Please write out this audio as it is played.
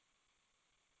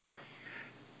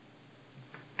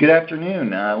Good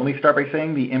afternoon. Let me start by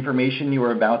saying the information you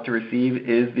are about to receive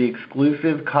is the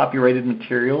exclusive copyrighted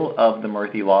material of the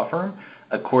Murthy Law Firm.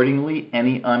 Accordingly,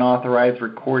 any unauthorized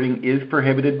recording is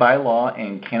prohibited by law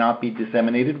and cannot be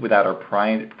disseminated without our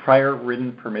prior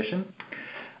written permission.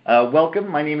 Welcome.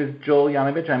 My name is Joel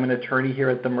Yanovich. I'm an attorney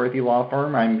here at the Murthy Law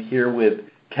Firm. I'm here with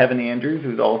Kevin Andrews,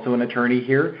 who's also an attorney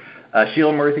here.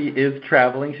 Sheila Murthy is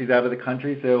traveling. She's out of the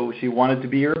country, so she wanted to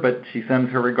be here, but she sends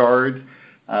her regards.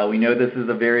 We know this is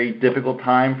a very difficult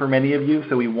time for many of you,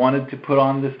 so we wanted to put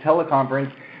on this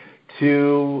teleconference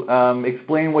to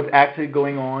explain what's actually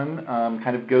going on,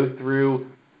 kind of go through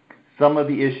some of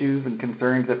the issues and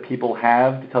concerns that people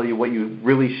have, to tell you what you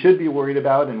really should be worried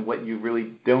about and what you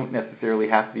really don't necessarily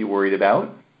have to be worried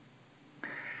about.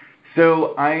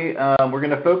 So we're going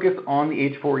to focus on the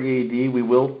H-4 EAD. We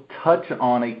will touch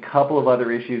on a couple of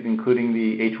other issues, including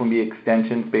the H-1B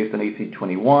extensions based on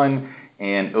AC-21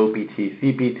 and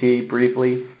OPT-CPT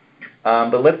briefly.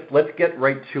 But let's get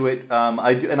right to it.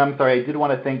 I did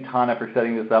want to thank Tana for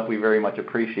setting this up. We very much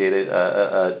appreciate it,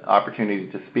 an opportunity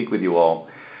to speak with you all.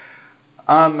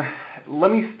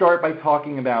 Let me start by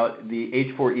talking about the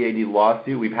H-4 EAD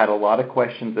lawsuit. We've had a lot of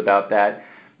questions about that.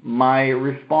 My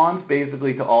response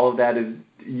basically to all of that is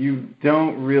you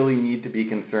don't really need to be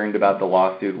concerned about the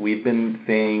lawsuit. We've been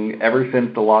saying ever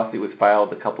since the lawsuit was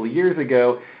filed a couple of years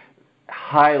ago,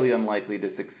 highly unlikely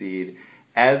to succeed.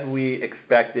 As we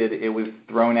expected, it was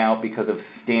thrown out because of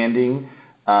standing,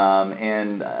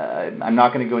 and I'm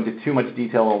not going to go into too much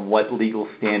detail on what legal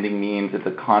standing means. It's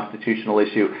a constitutional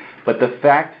issue, but the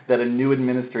fact that a new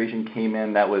administration came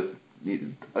in that was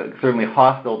certainly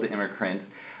hostile to immigrants,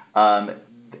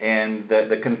 and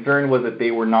the concern was that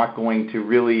they were not going to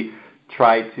really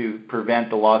try to prevent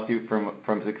the lawsuit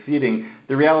from succeeding.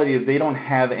 The reality is they don't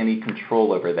have any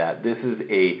control over that. This is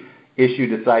a issue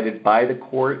decided by the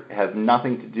court, has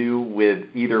nothing to do with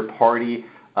either party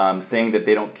saying that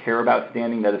they don't care about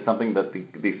standing. That is something that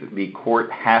the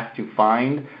court has to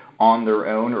find on their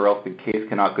own, or else the case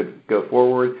cannot go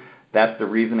forward. That's the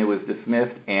reason it was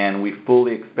dismissed, and we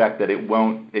fully expect that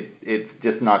it's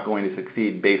just not going to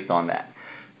succeed based on that.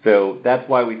 So that's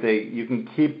why we say you can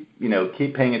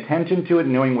keep paying attention to it,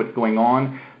 knowing what's going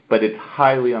on, but it's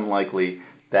highly unlikely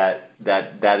that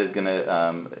is going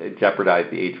to jeopardize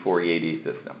the H-4 EAD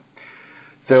system.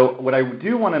 So what I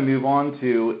do want to move on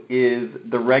to is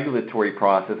the regulatory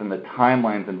process and the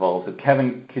timelines involved. So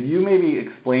Kevin, could you maybe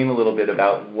explain a little bit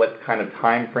about what kind of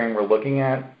time frame we're looking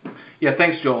at? Yeah,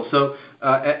 thanks, Joel. So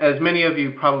as many of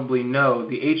you probably know,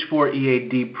 the H-4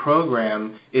 EAD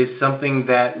program is something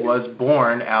that was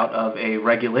born out of a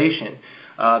regulation.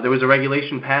 There was a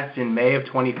regulation passed in May of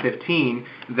 2015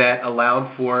 that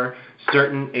allowed for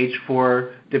certain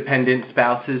H-4 dependent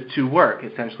spouses to work,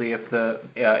 essentially if the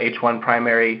H-1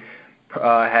 primary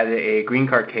had a green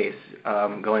card case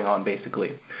going on,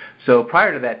 basically. So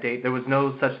prior to that date, there was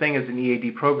no such thing as an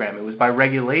EAD program. It was by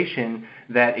regulation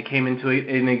that it came into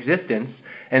existence,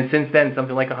 and since then,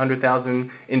 something like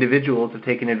 100,000 individuals have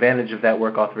taken advantage of that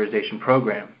work authorization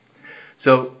program.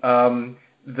 So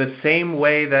the same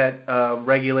way that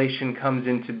regulation comes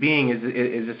into being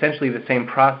is essentially the same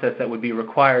process that would be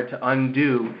required to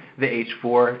undo the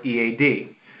H-4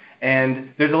 EAD.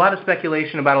 And there's a lot of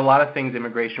speculation about a lot of things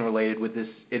immigration related with this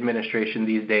administration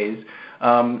these days,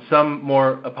 some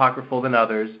more apocryphal than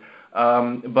others.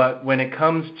 But when it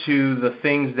comes to the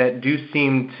things that do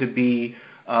seem to be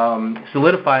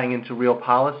solidifying into real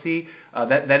policy,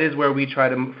 that is where we try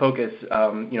to focus at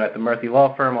the Murthy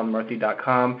Law Firm on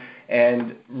Murthy.com.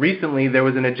 And recently there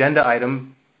was an agenda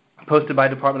item posted by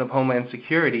Department of Homeland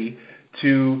Security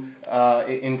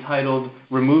entitled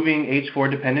Removing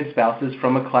H-4 Dependent Spouses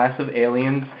from a Class of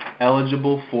Aliens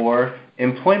Eligible for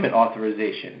Employment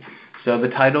Authorization. So the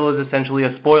title is essentially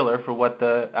a spoiler for what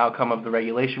the outcome of the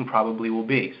regulation probably will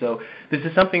be. So this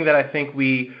is something that I think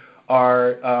we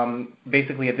are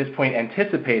basically at this point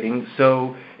anticipating.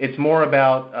 So it's more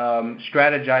about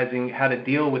strategizing how to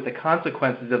deal with the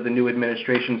consequences of the new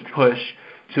administration's push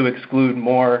to exclude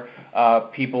more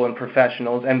people and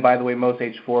professionals. And by the way, most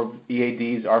H-4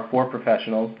 EADs are for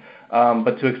professionals,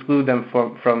 but to exclude them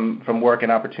from work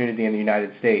and opportunity in the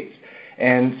United States.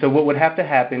 And so what would have to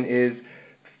happen is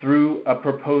through a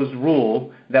proposed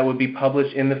rule that would be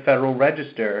published in the Federal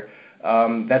Register.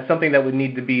 That's something that would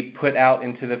need to be put out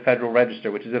into the Federal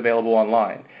Register, which is available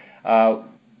online.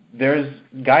 There's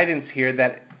guidance here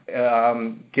that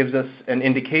gives us an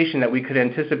indication that we could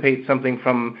anticipate something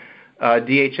from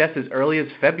DHS as early as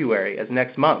February, as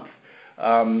next month.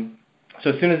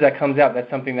 So as soon as that comes out, that's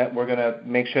something that we're going to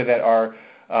make sure that our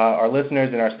our listeners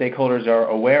and our stakeholders are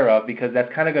aware of, because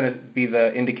that's kind of going to be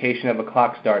the indication of a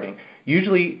clock starting.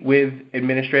 Usually with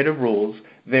administrative rules,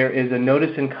 there is a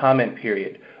notice and comment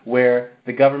period where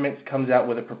the government comes out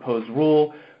with a proposed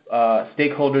rule.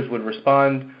 Stakeholders would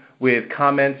respond with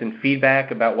comments and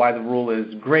feedback about why the rule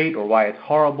is great or why it's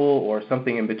horrible or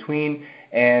something in between.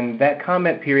 And that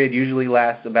comment period usually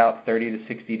lasts about 30 to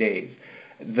 60 days.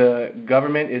 The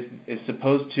government is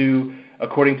supposed to,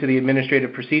 according to the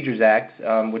Administrative Procedures Act,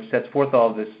 which sets forth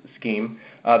all of this scheme,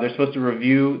 they're supposed to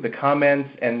review the comments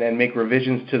and then make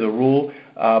revisions to the rule,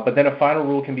 but then a final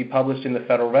rule can be published in the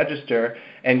Federal Register,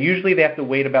 and usually they have to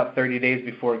wait about 30 days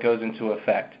before it goes into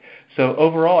effect. So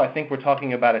overall, I think we're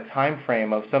talking about a time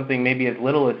frame of something maybe as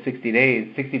little as 60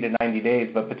 days, 60 to 90 days,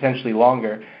 but potentially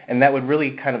longer, and that would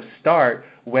really kind of start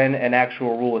when an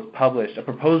actual rule is published, a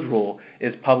proposed rule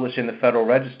is published in the Federal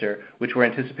Register, which we're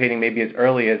anticipating maybe as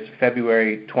early as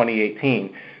February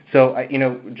 2018. So,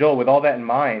 Joel, with all that in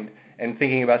mind and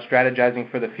thinking about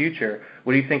strategizing for the future,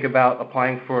 what do you think about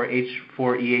applying for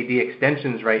H-4EAD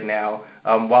extensions right now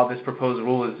while this proposed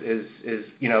rule is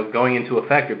going into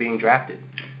effect or being drafted?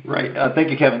 Right.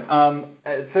 Thank you, Kevin.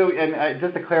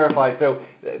 Just to clarify,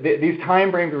 these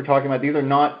time frames we're talking about, these are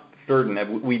not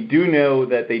certain. We do know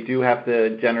that they do have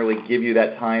to generally give you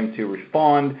that time to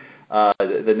respond,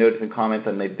 the notice and comments,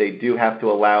 and they do have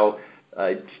to allow,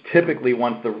 typically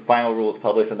once the final rule is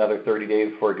published, another 30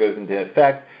 days before it goes into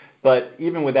effect. But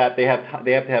even with that, they have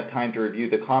to have time to review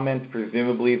the comments.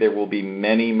 Presumably there will be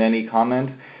many, many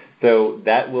comments. So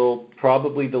that will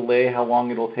probably delay how long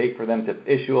it will take for them to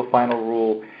issue a final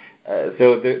rule.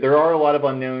 So there are a lot of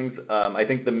unknowns. I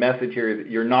think the message here is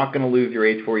you're not going to lose your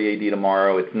H-4EAD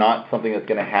tomorrow. It's not something that's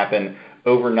going to happen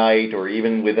overnight or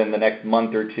even within the next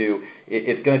month or two.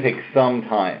 It's going to take some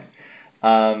time.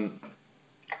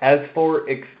 As for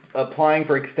applying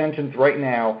for extensions right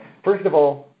now, first of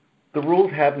all, the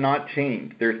rules have not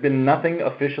changed. There's been nothing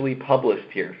officially published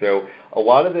here. So a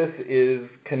lot of this is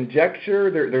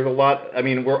conjecture. There's a lot. I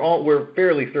mean, we're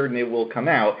fairly certain it will come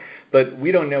out, but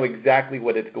we don't know exactly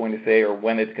what it's going to say or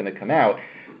when it's going to come out.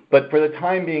 But for the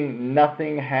time being,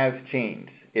 nothing has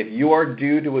changed. If you are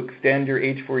due to extend your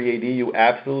H-4EAD, you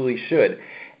absolutely should.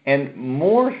 And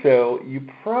more so, you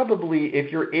probably, if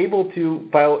you're able to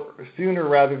file sooner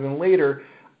rather than later,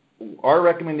 our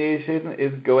recommendation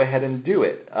is go ahead and do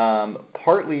it,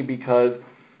 partly because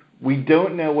we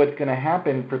don't know what's going to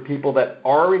happen for people that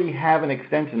already have an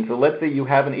extension. So let's say you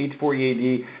have an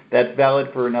H-4EAD that's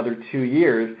valid for another 2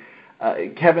 years.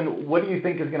 Kevin, what do you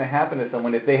think is going to happen to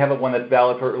someone if they have one that's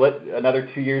valid for another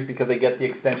 2 years because they get the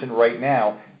extension right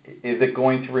now? Is it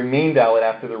going to remain valid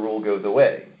after the rule goes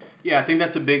away? Yeah, I think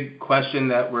that's a big question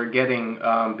that we're getting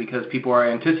because people are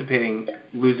anticipating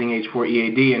losing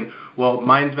H-4EAD. And, well,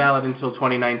 mine's valid until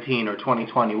 2019 or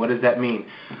 2020. What does that mean?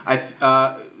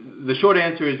 The short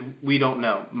answer is we don't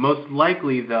know. Most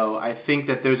likely, though, I think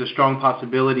that there's a strong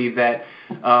possibility that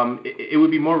it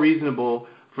would be more reasonable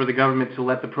for the government to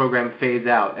let the program phase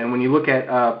out. And when you look at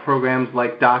programs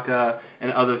like DACA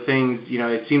and other things,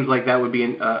 it seems like that would be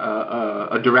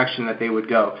a direction that they would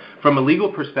go. From a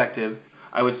legal perspective,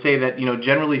 I would say that,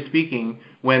 generally speaking,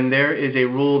 when there is a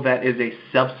rule that is a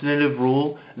substantive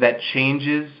rule that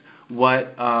changes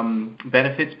what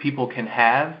benefits people can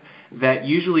have, that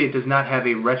usually it does not have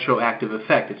a retroactive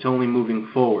effect. It's only moving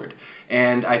forward.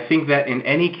 And I think that in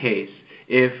any case,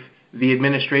 if the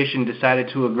administration decided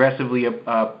to aggressively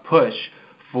push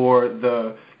for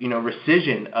the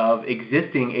rescission of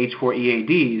existing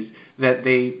H-4EADs, that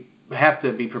they have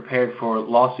to be prepared for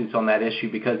lawsuits on that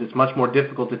issue, because it's much more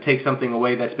difficult to take something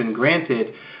away that's been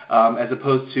granted as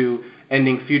opposed to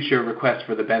ending future requests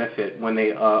for the benefit when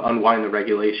they unwind the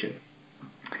regulation.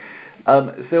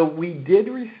 So we did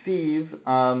receive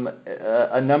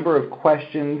a number of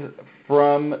questions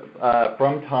from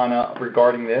Tana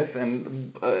regarding this,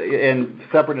 and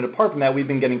separate and apart from that, we've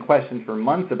been getting questions for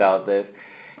months about this,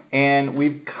 and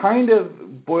we've kind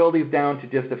of boiled these down to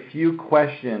just a few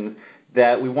questions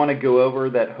that we want to go over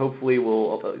that hopefully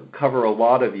will cover a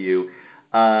lot of you.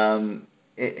 So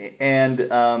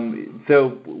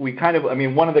we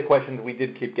one of the questions we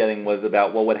did keep getting was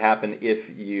about what would happen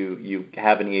if you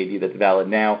have an EAD that's valid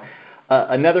now.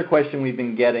 Another question we've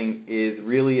been getting is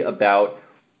really about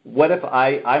what if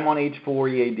I'm on H-4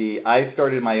 EAD, I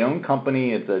started my own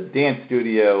company, it's a dance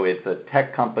studio, it's a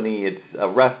tech company, it's a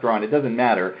restaurant, it doesn't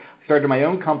matter. I started my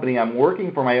own company, I'm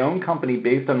working for my own company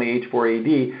based on the H-4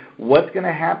 EAD. What's going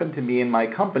to happen to me and my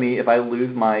company if I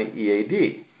lose my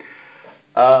EAD?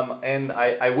 And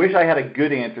I wish I had a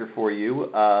good answer for you.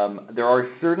 There are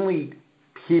certainly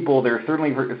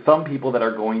some people that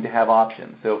are going to have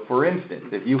options. So for instance,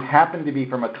 if you happen to be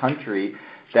from a country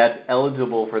that's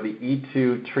eligible for the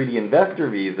E2 treaty investor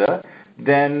visa,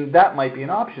 then that might be an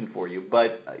option for you.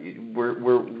 But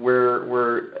we're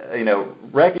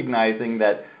recognizing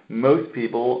that most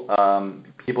people,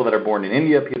 people that are born in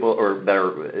India, people or that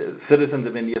are citizens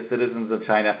of India, citizens of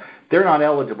China, they're not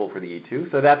eligible for the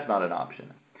E2, so that's not an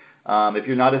option. If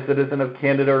you're not a citizen of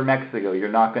Canada or Mexico, you're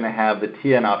not going to have the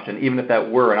TN option, even if that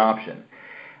were an option.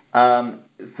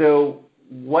 So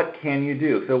what can you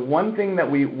do? So one thing that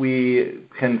we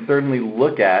can certainly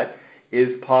look at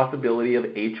is possibility of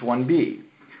H-1B.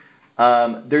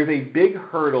 There's a big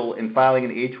hurdle in filing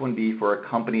an H-1B for a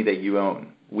company that you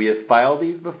own. We have filed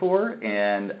these before,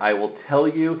 and I will tell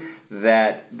you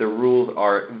that the rules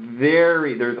are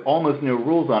there's almost no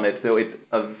rules on it, so it's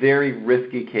a very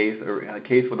risky case, or a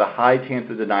case with a high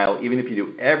chance of denial, even if you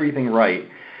do everything right.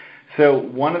 So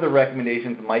one of the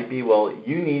recommendations might be, well,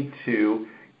 you need to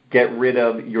get rid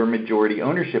of your majority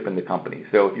ownership in the company.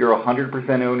 So if you're a 100%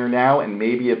 owner now, and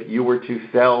maybe if you were to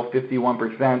sell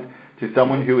 51% to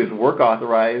someone who is work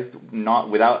authorized,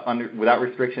 not without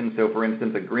restrictions, so for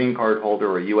instance, a green card holder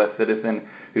or a U.S. citizen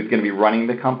who's going to be running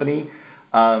the company,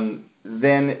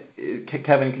 then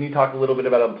Kevin, can you talk a little bit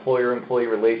about employer-employee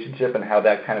relationship and how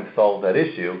that kind of solves that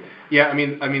issue? Yeah, I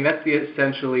mean that's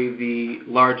essentially the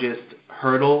largest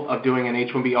hurdle of doing an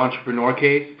H-1B entrepreneur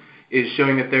case, is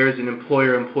showing that there is an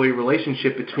employer-employee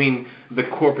relationship between the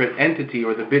corporate entity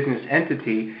or the business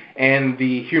entity and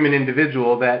the human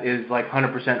individual that is like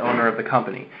 100% owner of the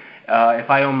company. If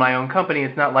I own my own company,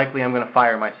 it's not likely I'm going to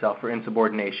fire myself for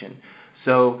insubordination.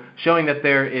 So showing that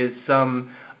there is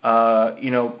some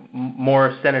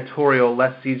more senatorial,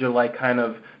 less Caesar-like kind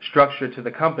of structure to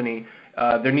the company,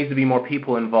 there needs to be more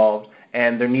people involved,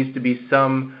 and there needs to be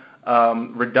some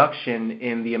reduction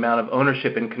in the amount of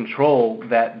ownership and control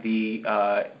that the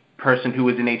person who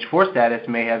was in H-4 status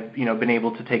may have been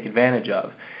able to take advantage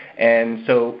of. And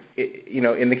so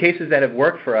in the cases that have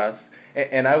worked for us,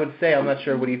 and I would say, I'm not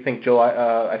sure, what do you think, Joel?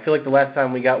 I feel like the last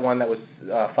time we got one that was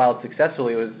filed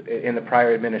successfully was in the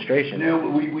prior administration. No,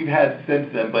 we've had since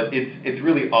then, but it's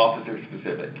really officer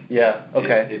specific. Yeah,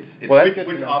 okay. It's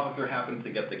which officer happens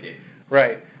to get the case.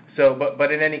 Right. So,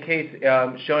 but in any case,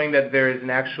 showing that there is an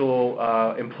actual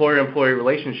employer-employee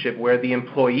relationship where the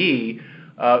employee,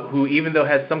 who even though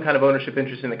has some kind of ownership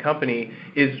interest in the company,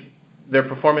 their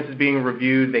performance is being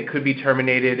reviewed. They could be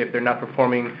terminated if they're not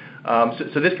performing.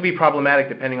 So this could be problematic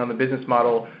depending on the business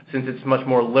model, since it's a much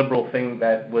more liberal thing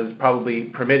that was probably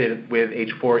permitted with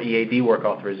H-4 EAD work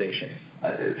authorization.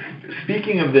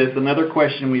 Speaking of this, another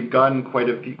question we've gotten quite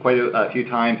a few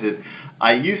times is,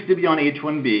 I used to be on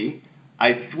H-1B.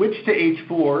 I switched to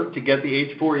H-4 to get the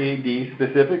H-4 EAD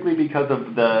specifically because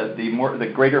of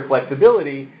the greater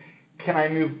flexibility. Can I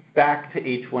move back to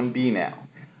H-1B now?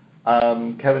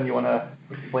 Kevin, you want to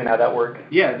explain how that works?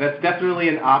 Yeah, that's definitely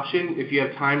an option if you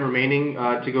have time remaining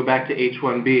to go back to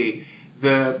H-1B.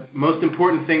 The most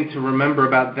important thing to remember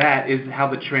about that is how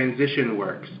the transition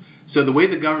works. So the way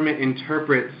the government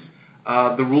interprets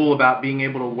the rule about being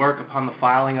able to work upon the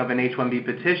filing of an H-1B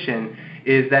petition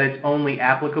is that it's only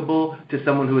applicable to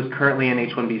someone who is currently in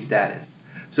H-1B status.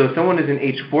 So if someone is in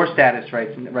H-4 status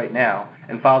right now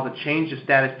and files a change of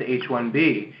status to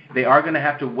H-1B, they are going to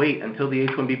have to wait until the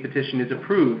H-1B petition is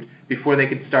approved before they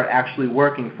could start actually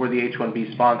working for the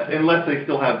H-1B sponsor. Unless they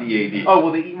still have the EAD. Oh,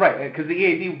 well, right, because the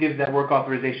EAD gives that work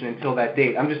authorization until that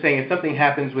date. I'm just saying if something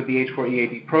happens with the H-4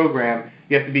 EAD program,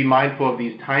 you have to be mindful of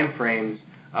these time frames.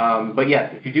 But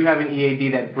yes, if you do have an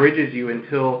EAD that bridges you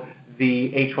until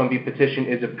the H-1B petition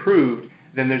is approved,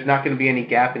 then there's not going to be any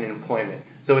gap in employment.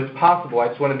 So it's possible. I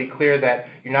just want to be clear that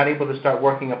you're not able to start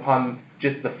working upon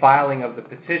just the filing of the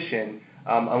petition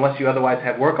unless you otherwise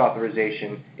have work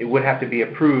authorization. It would have to be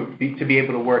approved to be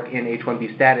able to work in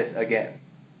H-1B status again.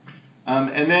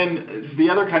 And then the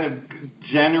other kind of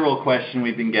general question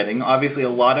we've been getting, obviously a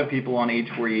lot of people on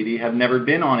H-4 EAD have never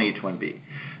been on H-1B.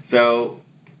 So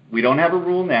we don't have a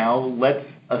rule now. Let's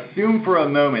assume for a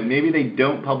moment maybe they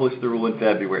don't publish the rule in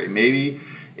February. Maybe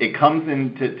it comes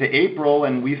into April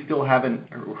and we still haven't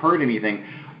heard anything.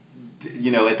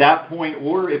 At that point,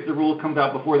 or if the rule comes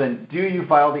out before then, do you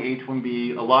file the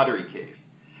H-1B a lottery case?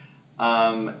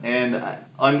 And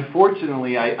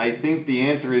unfortunately, I think the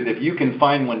answer is if you can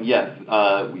find one, yes.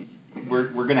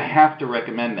 We're going to have to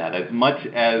recommend that. As much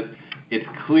as it's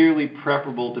clearly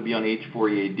preferable to be on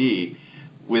H-4 EAD,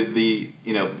 with the,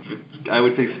 I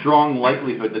would say strong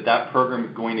likelihood that program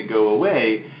is going to go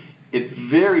away, it's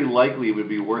very likely it would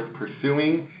be worth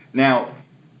pursuing. Now,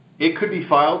 It could be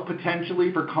filed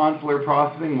potentially for consular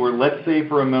processing, where let's say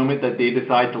for a moment that they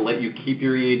decide to let you keep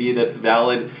your EAD that's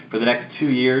valid for the next 2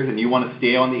 years and you want to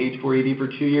stay on the H-4 EAD for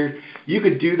 2 years. You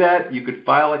could do that. You could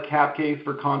file a cap case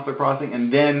for consular processing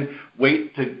and then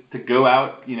wait to go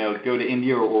out, go to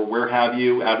India or where have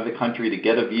you, out of the country to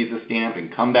get a visa stamp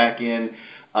and come back in.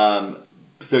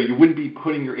 So you wouldn't be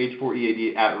putting your H-4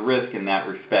 EAD at risk in that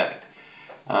respect.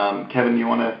 Kevin, you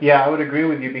want to? Yeah, I would agree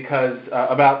with you because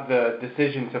about the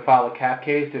decision to file a cap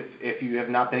case, if you have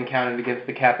not been counted against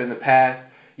the cap in the past,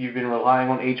 you've been relying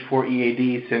on H-4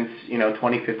 EAD since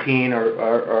 2015,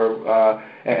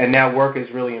 and now work is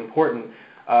really important.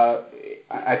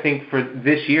 I think for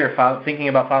this year, thinking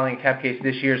about filing a cap case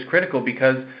this year is critical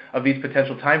because of these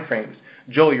potential timeframes.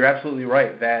 Joel, you're absolutely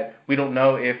right that we don't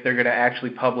know if they're going to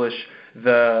actually publish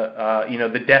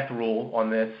the death rule on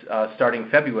this starting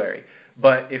February.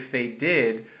 But if they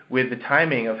did, with the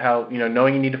timing of how,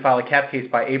 knowing you need to file a cap case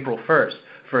by April 1st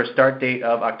for a start date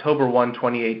of October 1,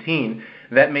 2018,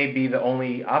 that may be the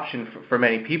only option for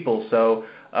many people. So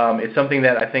it's something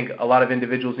that I think a lot of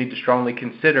individuals need to strongly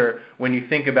consider when you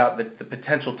think about the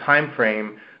potential time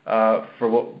frame for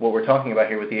what we're talking about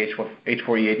here with the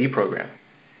H-4 EAD program.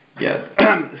 Yes.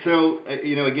 So,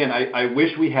 again, I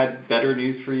wish we had better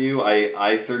news for you.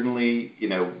 I certainly,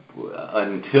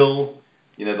 until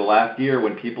the last year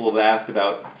when people have asked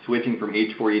about switching from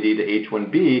H-4 EAD to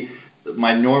H-1B,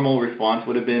 my normal response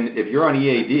would have been, if you're on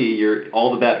EAD, you're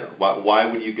all the better. Why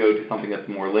would you go to something that's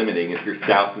more limiting if your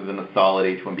spouse is in a solid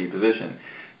H-1B position?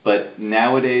 But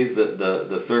nowadays,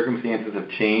 the circumstances have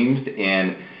changed,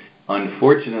 and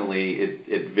unfortunately,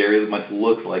 it very much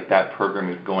looks like that program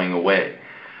is going away.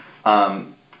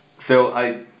 So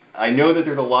I know that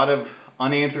there's a lot of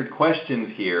unanswered questions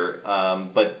here,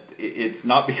 but it's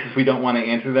not because we don't want to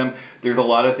answer them. There's a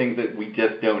lot of things that we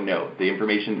just don't know. The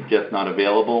information is just not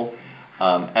available.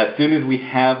 As soon as we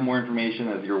have more information,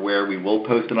 as you're aware, we will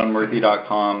post it on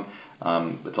Murthy.com.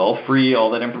 It's all free. All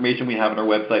that information we have on our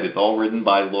website, it's all written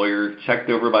by lawyers,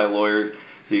 checked over by lawyers,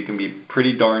 so you can be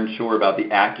pretty darn sure about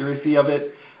the accuracy of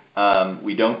it.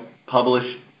 We don't publish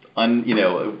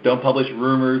don't publish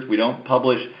rumors. We don't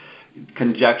publish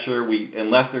conjecture.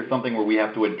 Unless there's something where we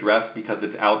have to address because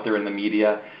it's out there in the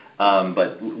media.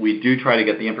 But we do try to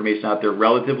get the information out there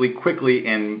relatively quickly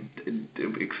and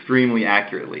extremely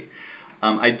accurately.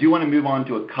 I do want to move on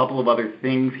to a couple of other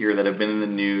things here that have been in the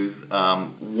news.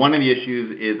 One of the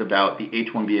issues is about the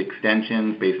H-1B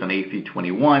extensions based on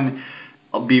AC-21.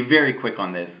 I'll be very quick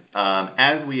on this.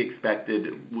 As we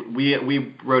expected,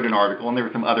 we wrote an article, and there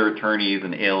were some other attorneys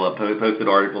and AILA posted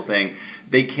articles saying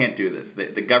they can't do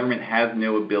this. The government has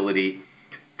no ability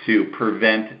to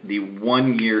prevent the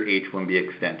 1-year H-1B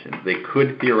extensions. They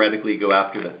could theoretically go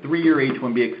after the 3-year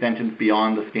H-1B extensions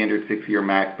beyond the standard 6-year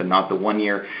max, but not the 1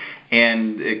 year.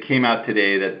 And it came out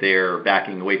today that they're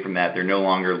backing away from that. They're no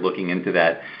longer looking into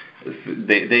that.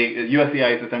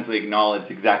 USCIS essentially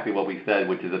acknowledged exactly what we said,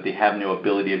 which is that they have no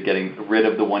ability of getting rid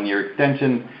of the 1-year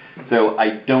extensions. So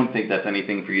I don't think that's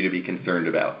anything for you to be concerned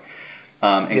about.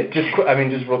 Just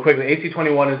real quickly,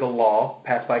 AC-21 is a law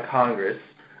passed by Congress.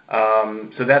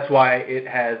 So that's why it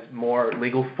has more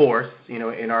legal force, in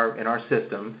our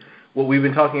system. What we've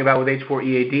been talking about with H-4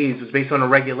 EADs was based on a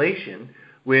regulation,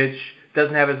 which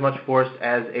doesn't have as much force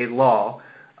as a law.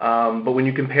 But when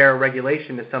you compare a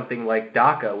regulation to something like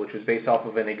DACA, which was based off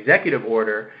of an executive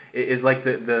order, it is like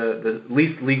the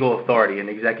least legal authority, an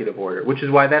executive order, which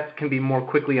is why that can be more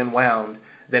quickly unwound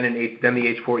than the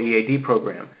H-4 EAD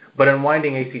program. But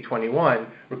unwinding AC-21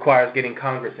 requires getting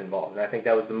Congress involved, and I think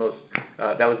that was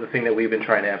the thing that we've been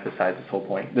trying to emphasize this whole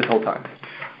time.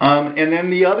 And then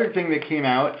the other thing that came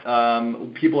out,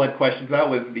 people had questions about,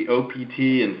 was the OPT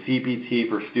and CPT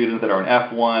for students that are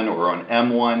on F1 or on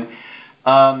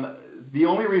M1. The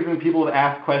only reason people have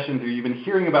asked questions or you've been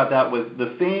hearing about that was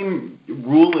the same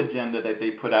rule agenda that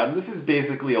they put out. And this is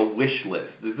basically a wish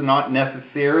list. This is not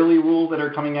necessarily rules that are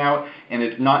coming out, and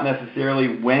it's not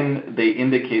necessarily when they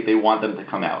indicate they want them to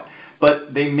come out.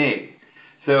 But they may.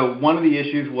 So one of the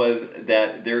issues was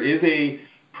that there is a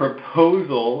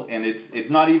proposal, and it's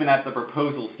not even at the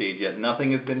proposal stage yet.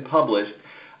 Nothing has been published.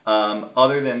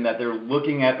 Other than that, they're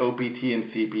looking at OPT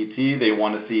and CPT. They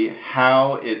want to see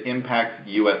how it impacts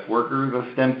U.S. workers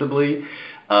ostensibly.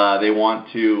 They want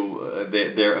to,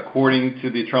 they're according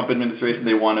to the Trump administration,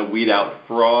 they want to weed out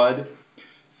fraud.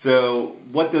 So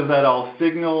what does that all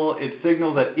signal? It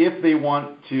signals that if they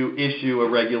want to issue a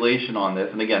regulation on this,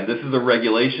 and again, this is a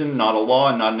regulation, not a law,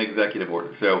 and not an executive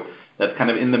order. So that's kind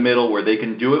of in the middle where they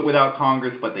can do it without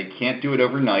Congress, but they can't do it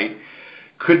overnight.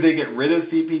 Could they get rid of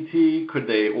CPT? Could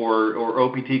they, or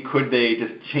OPT? Could they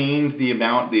just change the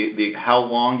amount, the how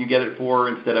long you get it for,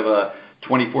 instead of a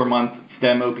 24-month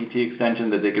STEM OPT extension,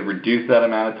 that they could reduce that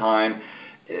amount of time?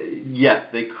 Yes,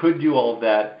 they could do all of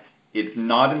that. It's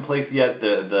not in place yet.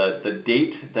 The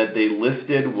date that they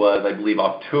listed was, I believe,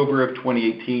 October of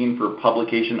 2018 for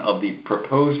publication of the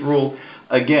proposed rule.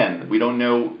 Again, we don't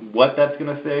know what that's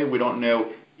going to say. We don't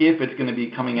know if it's going to be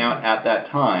coming out at that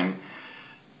time.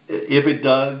 If it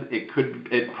does,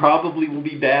 it probably will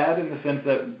be bad, in the sense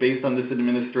that based on this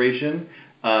administration.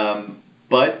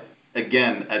 But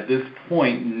again, at this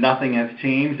point, nothing has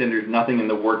changed, and there's nothing in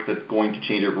the works that's going to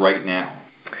change it right now.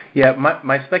 Yeah,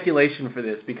 my speculation for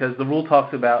this, because the rule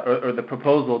talks about, or the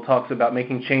proposal talks about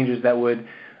making changes that would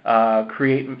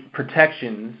create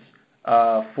protections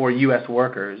for U.S.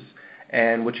 workers.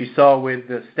 And what you saw with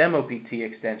the STEM OPT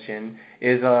extension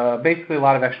is basically a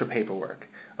lot of extra paperwork,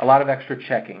 a lot of extra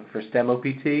checking for STEM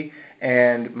OPT.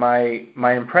 And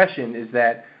my impression is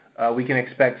that we can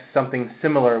expect something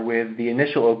similar with the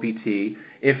initial OPT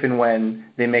if and when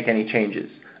they make any changes.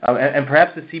 And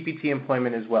perhaps the CPT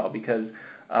employment as well, because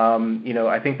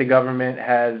I think the government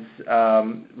has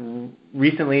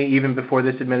recently, even before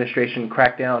this administration,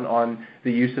 cracked down on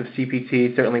the use of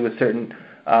CPT, certainly with certain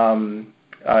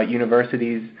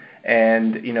universities.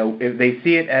 And, if they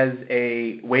see it as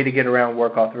a way to get around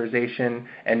work authorization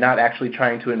and not actually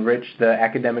trying to enrich the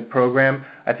academic program,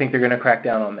 I think they're going to crack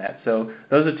down on that. So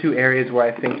those are two areas where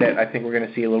I think we're going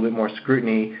to see a little bit more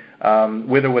scrutiny,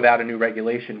 with or without a new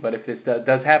regulation. But if this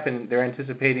does happen,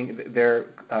 they're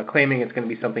claiming it's going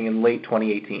to be something in late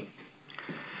 2018.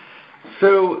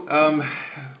 So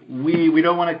we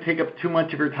don't want to take up too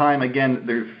much of your time. Again,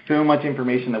 there's so much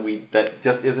information that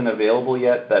just isn't available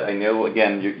yet, that I know,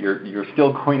 again, you're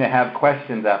still going to have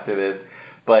questions after this.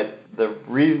 But the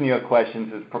reason you have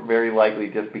questions is very likely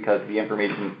just because the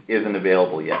information isn't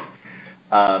available yet.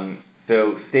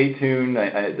 So stay tuned.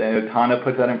 I know Tana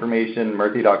puts out information,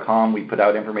 Murthy.com. We put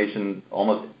out information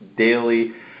almost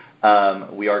daily.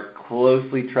 We are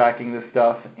closely tracking this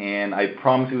stuff, and I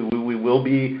promise you we will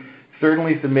be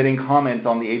certainly submitting comments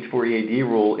on the H-4EAD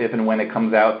rule if and when it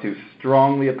comes out, to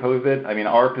strongly oppose it. I mean,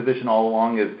 our position all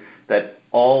along is that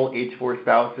all H-4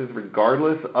 spouses,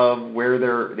 regardless of where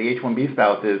the H-1B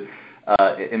spouse is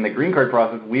in the green card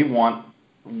process, we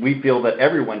feel that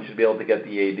everyone should be able to get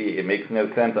the EAD. It makes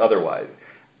no sense otherwise.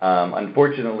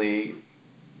 Unfortunately,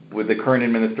 with the current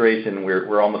administration,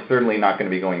 we're almost certainly not going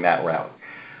to be going that route.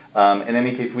 In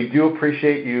any case, we do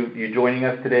appreciate you joining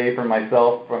us today, from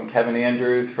myself, from Kevin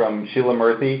Andrews, from Sheila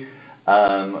Murthy.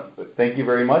 Thank you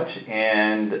very much,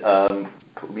 and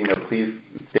please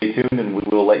stay tuned, and we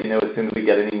will let you know as soon as we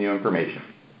get any new information.